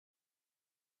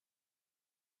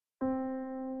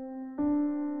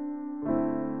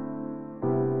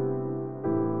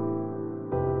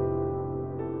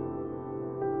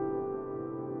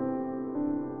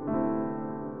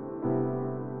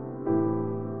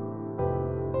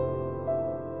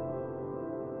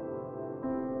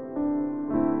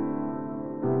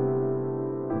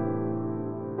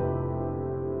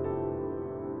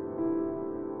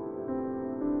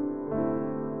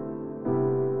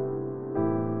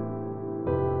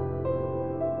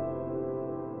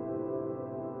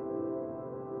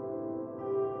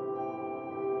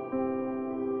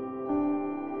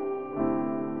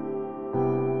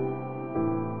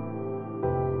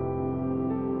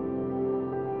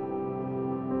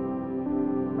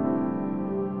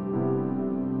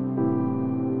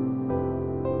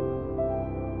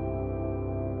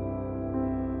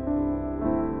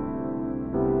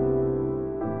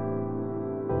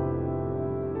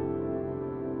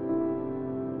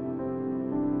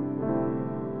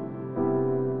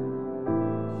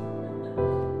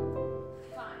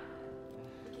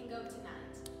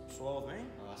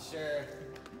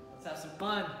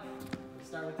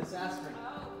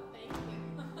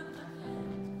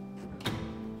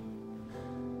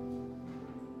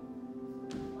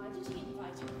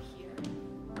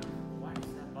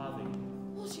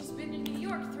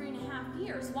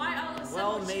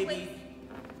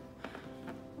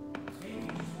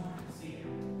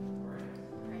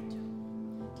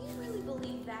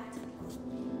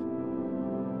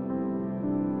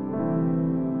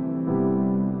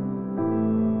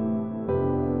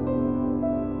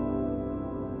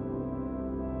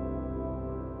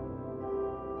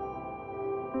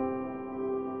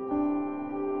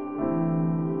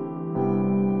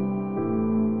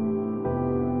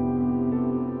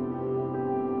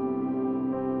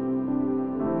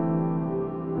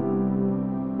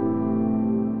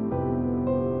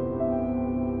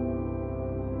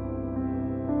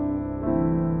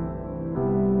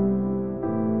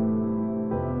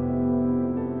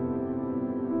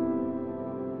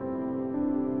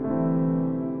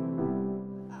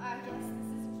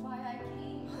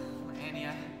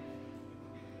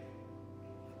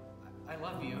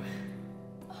love you.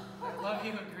 I love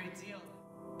you a great deal.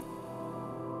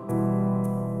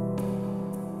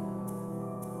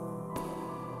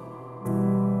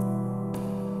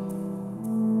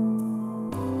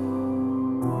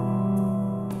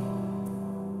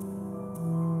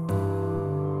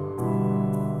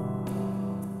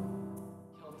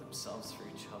 Killed themselves for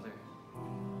each other.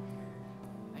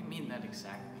 I mean that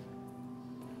exactly.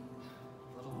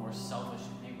 A little more selfish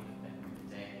than they would have been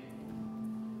today.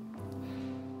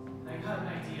 I got an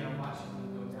idea watching them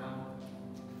go down.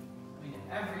 I mean,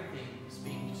 everything was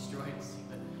being destroyed, see,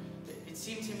 but it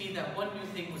seemed to me that one new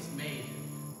thing was made.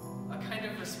 A kind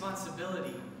of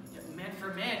responsibility. Man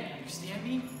for man, you understand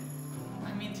me?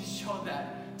 I mean, to show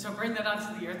that, to bring that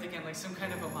onto the earth again like some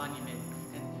kind of a monument.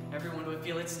 And everyone would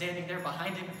feel it standing there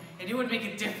behind him, and it would make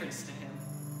a difference to him.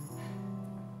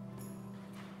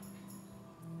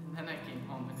 And then I came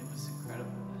home, and it was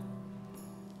incredible.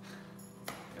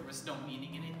 There was no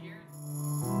meaning in it here.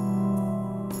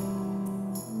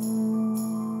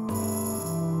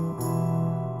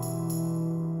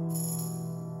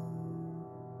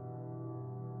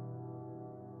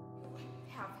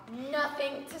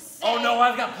 Nothing to say. Oh no,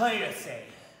 I've got plenty to say.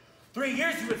 3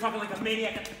 years you've been talking like a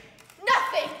maniac.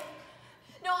 Nothing!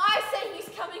 No, I say he's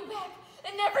coming back,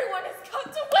 and everyone has come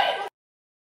to wait.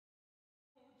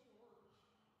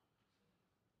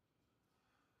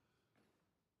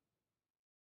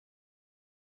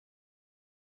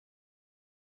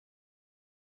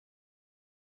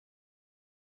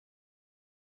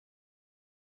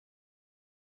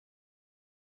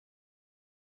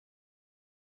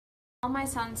 All My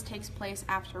Sons takes place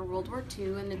after World War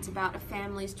II, and it's about a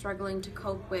family struggling to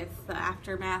cope with the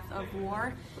aftermath of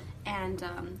war, and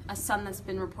a son that's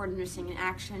been reported missing in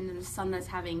action, and a son that's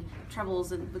having troubles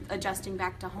with adjusting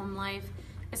back to home life.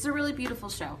 It's a really beautiful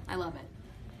show. I love it.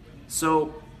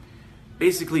 So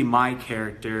basically my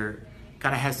character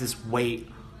kind of has this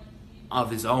weight of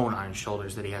his own on his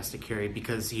shoulders that he has to carry,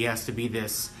 because he has to be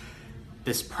this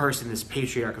person, this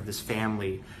patriarch of this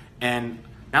family. And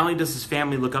not only does his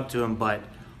family look up to him, but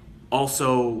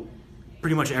also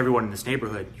pretty much everyone in this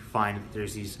neighborhood. You find that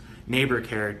there's these neighbor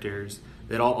characters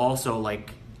that all also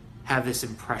like have this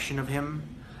impression of him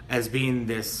as being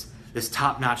this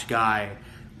top-notch guy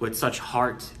with such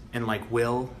heart and like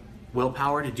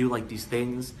willpower to do like these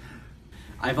things.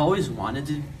 I've always wanted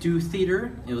to do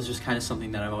theater. It was just kind of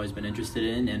something that I've always been interested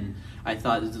in, and I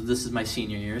thought this is my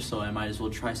senior year, so I might as well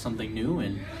try something new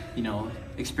and, you know,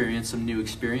 experience some new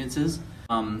experiences.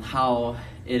 How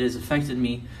it has affected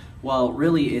me, well,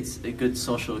 really it's a good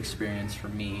social experience for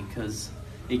me, because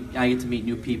I get to meet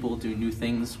new people, do new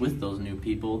things with those new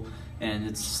people, and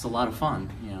it's just a lot of fun,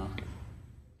 you know.